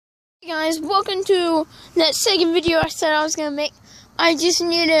Hey guys, welcome to that second video I said I was gonna make. I just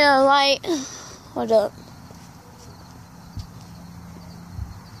needed a light. Hold up.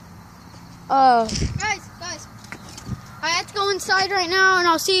 Guys, I have to go inside right now, and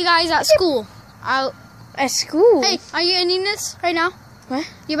I'll see you guys at school. At school? Hey, are you ending this right now?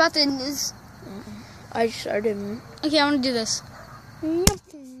 What? You about to end this? I started. Okay, I want to do this.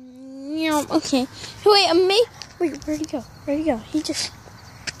 Yep. Okay. Wait, where'd he go?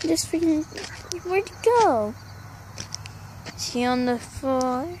 He just freaking, where'd he go? Is he on the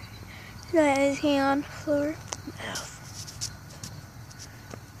floor? Is he on the floor? No.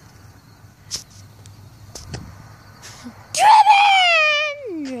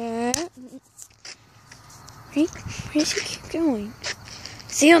 Trevin! Where's he keep going?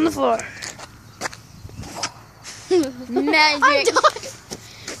 Is he on the floor? Magic.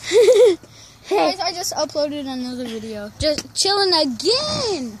 Hey. Guys, I just uploaded another video. Just chilling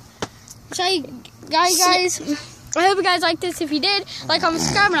again. Guys, I hope you guys liked this. If you did, like, comment,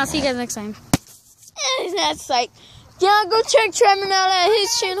 subscribe, and I'll see you guys next time. And that's like, yeah, go check Trevin out at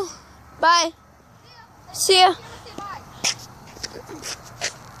his channel. Bye. See ya.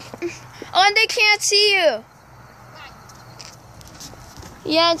 Oh, and they can't see you.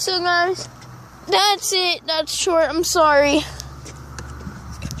 Yeah, so guys, that's it. That's short. I'm sorry.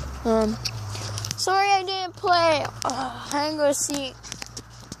 Sorry I didn't play. I'm gonna see.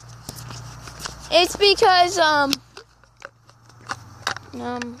 It's because what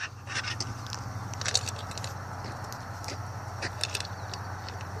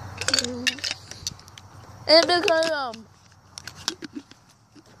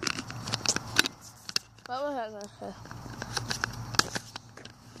was I gonna say?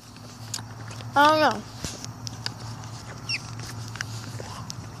 I don't know.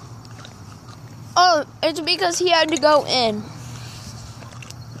 Oh, it's because he had to go in.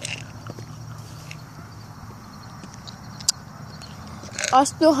 I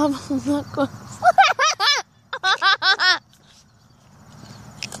still have a necklace.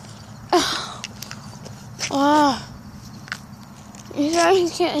 You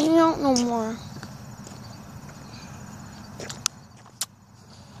guys can't hang out no more.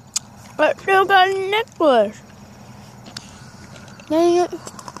 I still got a necklace. Dang it.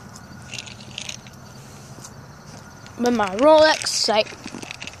 With my Rolex sight.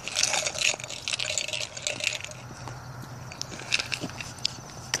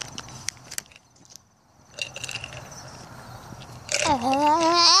 I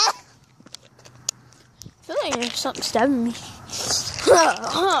feel like there's something stabbing me.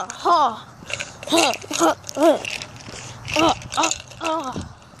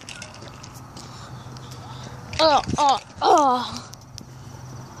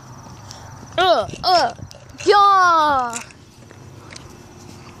 Yeah.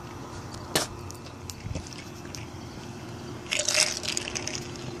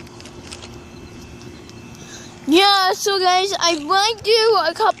 Yeah, so guys, I might do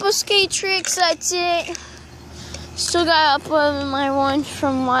a couple skate tricks, that's it. Still got up my one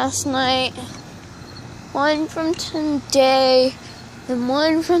from last night, one from today, and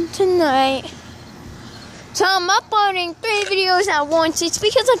one from tonight. So I'm uploading 3 videos at once. It's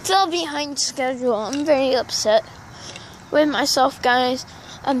because I fell behind schedule. I'm very upset with myself, guys.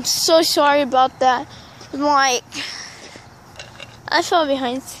 I'm so sorry about that. Like, I fell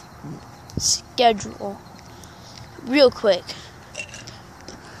behind schedule real quick.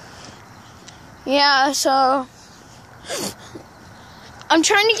 Yeah, so I'm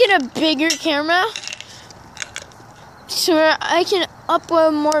trying to get a bigger camera so I can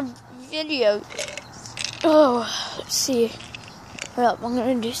upload more videos. Oh, let's see. Hold up, I'm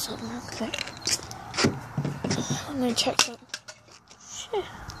gonna do something real quick. I'm gonna check something. Shit.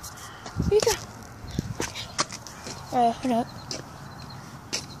 Here you go. Alright, hold up.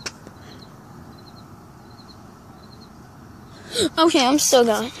 Okay, I'm still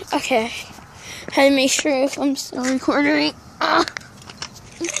going. Okay. Had to make sure if I'm still recording.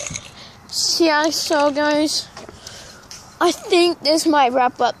 Yeah, so guys, I think this might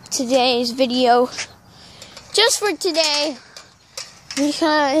wrap up today's video. Just for today,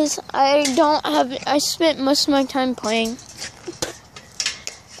 because I spent most of my time playing,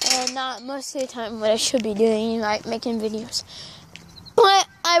 and not most of the time what I should be doing, like making videos. But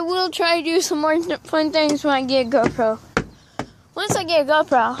I will try to do some more fun things when I get a GoPro. Once I get a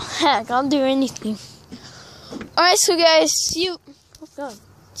GoPro, heck, I'll do anything. Alright, so guys, see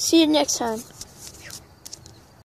you next time.